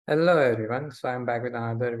Hello everyone, so I'm back with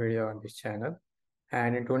another video on this channel,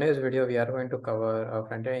 and in today's video we are going to cover a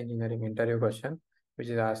front-end engineering interview question which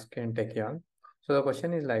is asked in Tekion. So the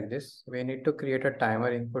question is like this: we need to create a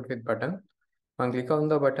timer input with button. When click on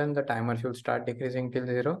the button, the timer should start decreasing till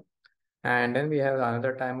 0, and then we have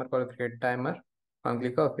another timer called create timer. On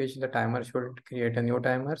click of which the timer should create a new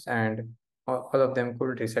timers, and all of them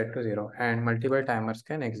could reset to 0, and multiple timers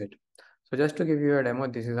can exit. So just to give you a demo,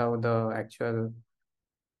 this is how the actual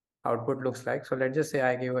output looks like. So let's just say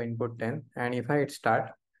I give input 10, and if I hit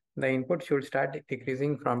start, the input should start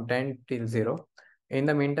decreasing from 10 till 0. In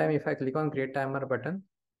the meantime, if I click on create timer button,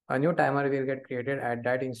 a new timer will get created at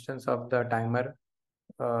that instance of the timer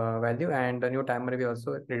value, and the new timer will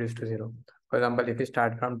also reduce to 0. For example, if we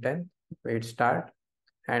start from 10, we hit start,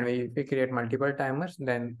 and if we create multiple timers,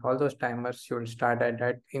 then all those timers should start at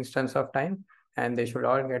that instance of time, and they should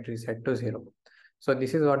all get reset to 0. So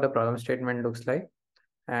this is what the problem statement looks like.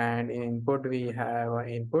 And in input we have an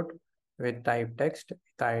input with type text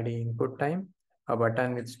with id input time, a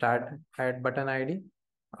button with start at button id,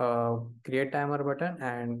 create timer button,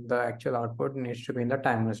 and the actual output needs to be in the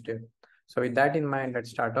timer step. So with that in mind,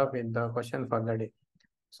 let's start off with the question for the day.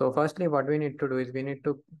 So firstly, what we need to do is we need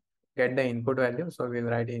to get the input value. So we'll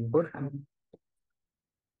write input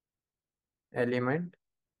element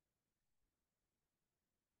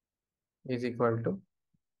is equal to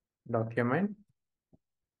document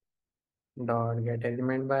dot get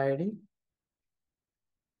element by id,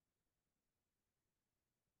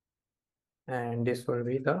 and this will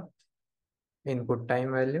be the input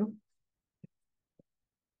time value.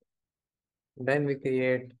 Then we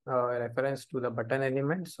create a reference to the button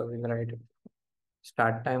element. So we'll write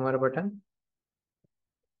start timer button,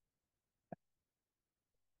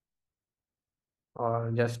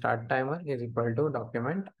 or just start timer is equal to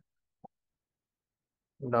document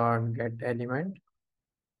dot get element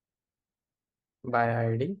by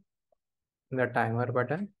id, the timer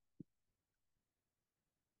button.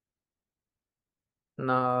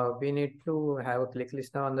 Now we need to have a click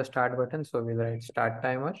listener on the start button. So we'll write start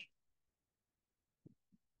timer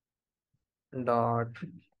dot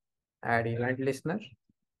add event listener,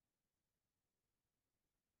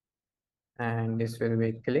 and this will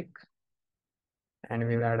be click, and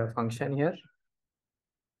we'll add a function here.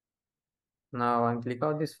 Now on click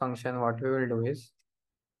of this function, what we will do is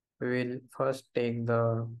we will first take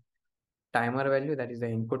the timer value, that is the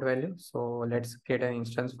input value. So let's create an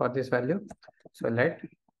instance for this value. So let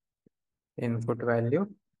input value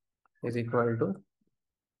is equal to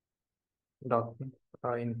doc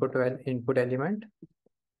input element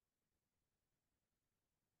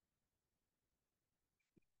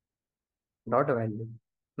dot value.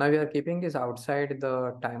 Now we are keeping this outside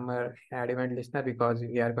the timer add event listener because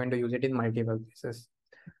we are going to use it in multiple cases.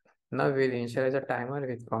 Now we'll initialize a timer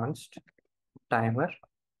with const timer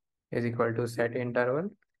is equal to set interval,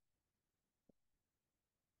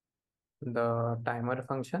 the timer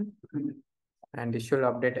function, and this should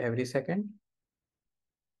update every second.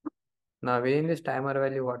 Now within this timer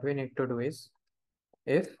value, what we need to do is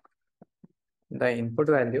if the input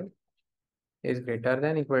value is greater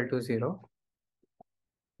than equal to 0,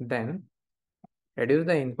 then reduce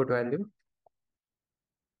the input value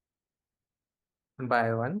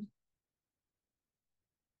by 1,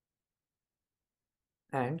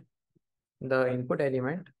 and the input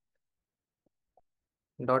element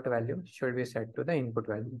dot value should be set to the input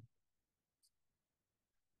value.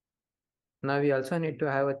 Now we also need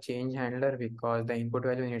to have a change handler because the input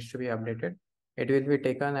value needs to be updated. It will be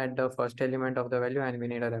taken at the first element of the value, and we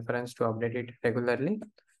need a reference to update it regularly.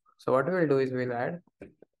 So what we will do is we'll add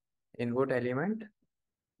input element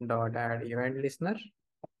dot add event listener,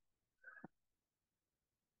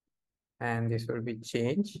 and this will be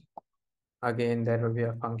change. Again, there will be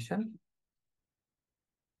a function,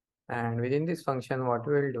 and within this function, what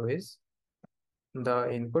we will do is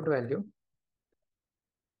the input value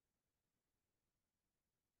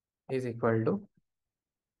is equal to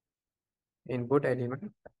input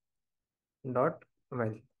element dot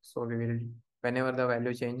value. So we will, whenever the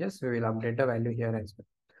value changes, we will update the value here as well.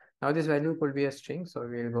 Now this value could be a string, so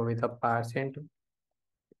we will go with a parseInt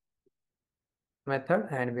method,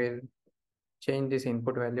 and we'll change this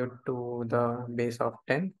input value to the base of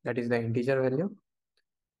 10, that is the integer value.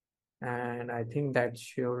 And I think that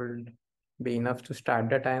should be enough to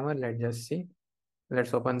start the timer. Let's just see.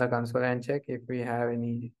 Let's open the console and check if we have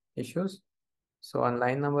any issues. So on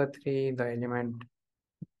line number 3, the element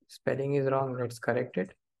spelling is wrong. Let's correct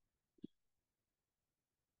it.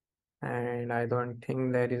 And I don't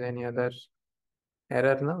think there is any other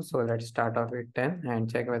error now. So let's start off with 10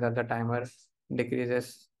 and check whether the timer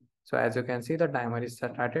decreases So as you can see, the timer is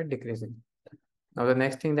started decreasing. Now the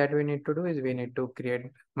next thing that we need to do is we need to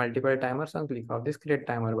create multiple timers on click of this create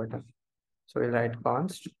timer button. So we'll write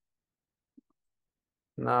const.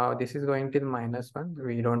 Now this is going till -1.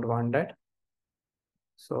 We don't want that.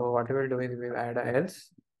 So what we will do is we'll add a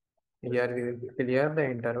else. Here we will clear the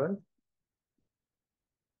interval,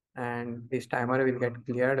 and this timer will get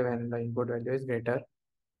cleared when the input value is greater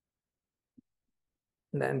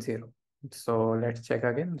than 0. So let's check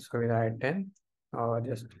again. So we'll add 10 or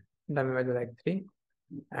just dummy value like 3,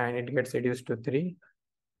 and it gets reduced to 3.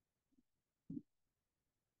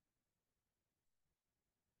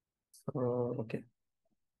 So okay,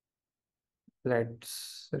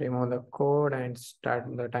 let's remove the code and start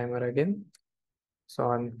the timer again. So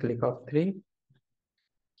on click of 3,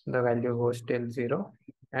 the value goes till 0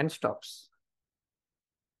 and stops.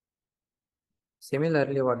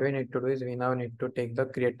 Similarly, what we need to do is we now need to take the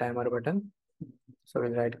create timer button. So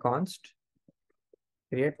we'll write const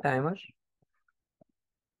create timer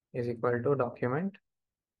is equal to document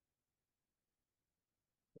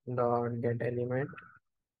dot get element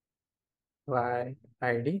by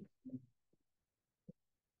id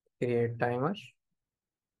create timer.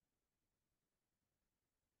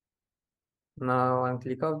 Now on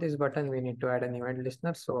click of this button, we need to add an event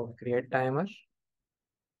listener. So create timer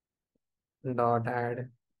dot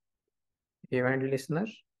add event listener,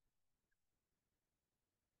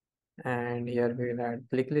 and here we will add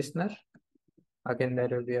click listener. Again, there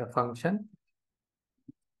will be a function.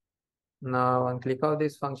 Now on click of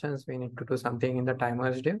these functions, we need to do something in the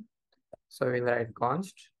timers div. So we'll write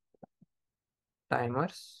const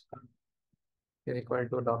timers is equal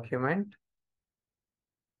to document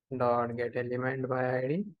dot get element by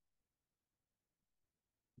id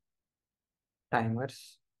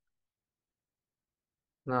timers.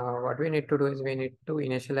 Now what we need to do is we need to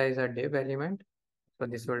initialize a div element. So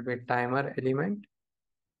this will be timer element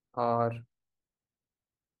or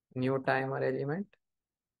new timer element.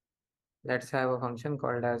 Let's have a function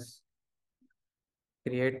called as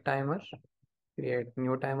create timer, create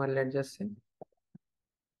new timer, let's just say.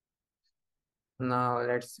 Now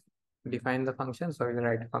let's define the function. So we'll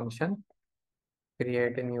write function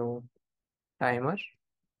create a new timer.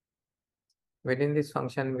 Within this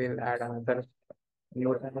function, we'll add another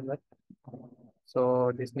new timer.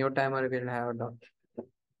 So this new timer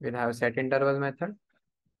will have set interval method.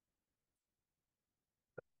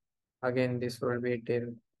 Again, this will be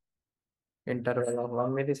till interval of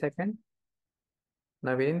 1 millisecond.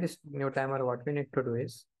 Now within this new timer, what we need to do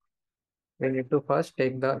is we need to first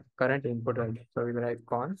take the current input value. So we'll write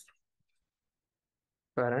const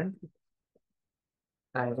current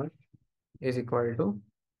timer is equal to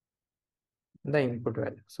the input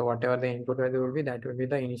value. So whatever the input value will be, that will be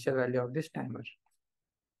the initial value of this timer.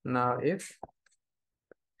 Now if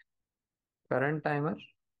current timer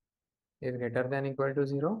is greater than equal to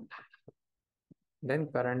 0, then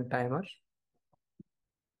current timer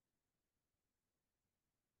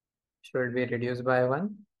should be reduced by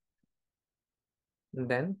 1.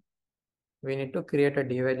 Then we need to create a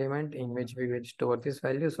div element in which we will store this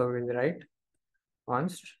value. So we will write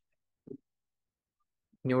const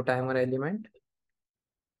new timer element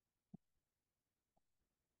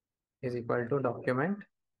is equal to document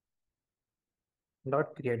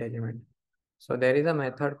dot create element. So there is a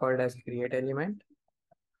method called as create element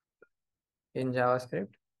in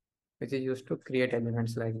JavaScript, which is used to create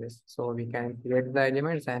elements like this. So we can create the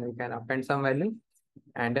elements and we can append some value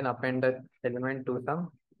and then append the element to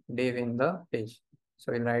some div in the page.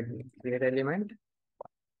 So we'll write create element,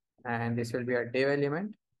 and this will be a div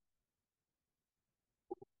element.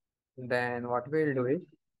 Then what we'll do is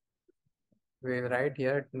we'll write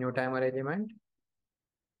here new timer element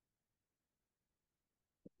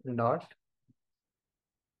dot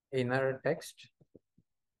inner text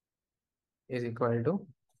is equal to,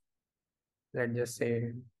 let's just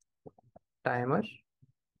say, timer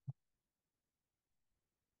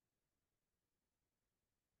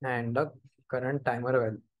and the current timer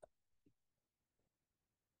value,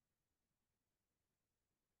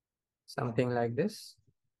 something like this.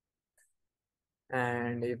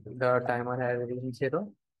 And if the timer has reached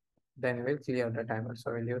 0, then we'll clear the timer.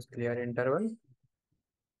 So we'll use clear interval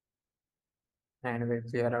and we'll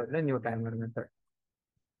clear out the new timer method.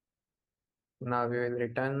 Now we will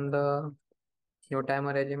return the new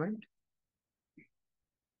timer element.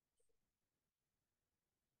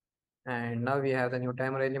 And now we have the new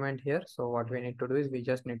timer element here. So what we need to do is we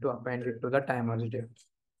just need to append it to the timers div.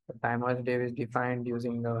 The timers div is defined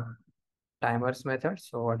using the timers method.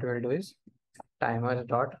 So what we'll do is timers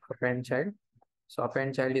dot append child. So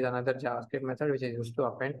append child is another JavaScript method which is used to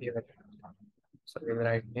append div. So we'll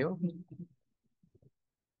write new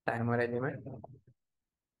timer element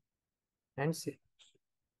and see.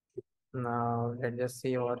 Now let's just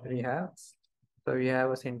see what we have. So we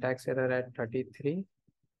have a syntax error at 33.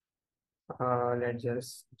 Let's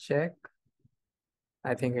just check.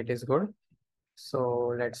 I think it is good.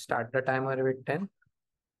 So let's start the timer with 10.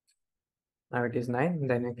 Now it is 9.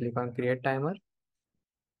 Then I click on create timer.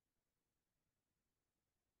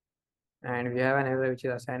 And we have an error which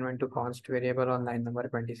is assignment to const variable on line number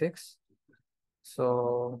 26.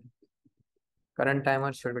 So current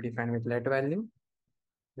timer should be defined with let value.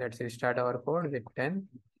 Let's restart our code with 10.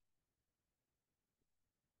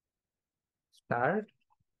 Start.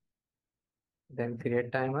 Then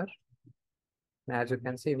create timer. And as you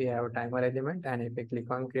can see, we have a timer element. And if we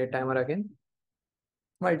click on create timer again,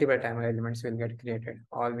 multiple timer elements will get created.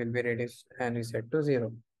 All will be reduced and reset to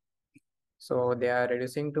 0. So they are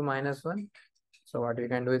reducing to -1. So what we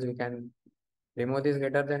can do is we can remove this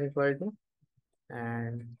greater than equal to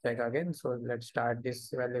and check again. So let's start this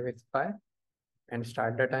value with 5 and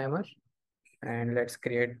start the timer. And let's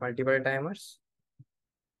create multiple timers.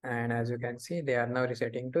 And as you can see, they are now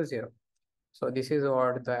resetting to 0. So this is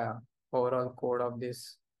what the overall code of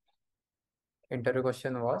this interview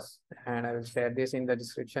question was. And I will share this in the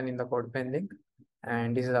description in the code pen link.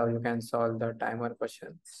 And this is how you can solve the timer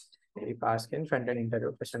questions if asked in front-end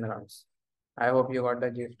interview question rounds. I hope you got the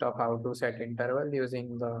gist of how to set interval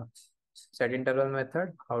using the set interval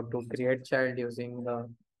method, how to create child using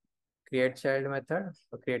the create child method,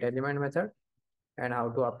 the create element method, and how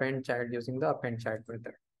to append child using the append child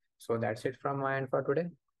method. So that's it from my end for today.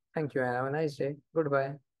 Thank you and have a nice day.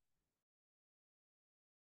 Goodbye.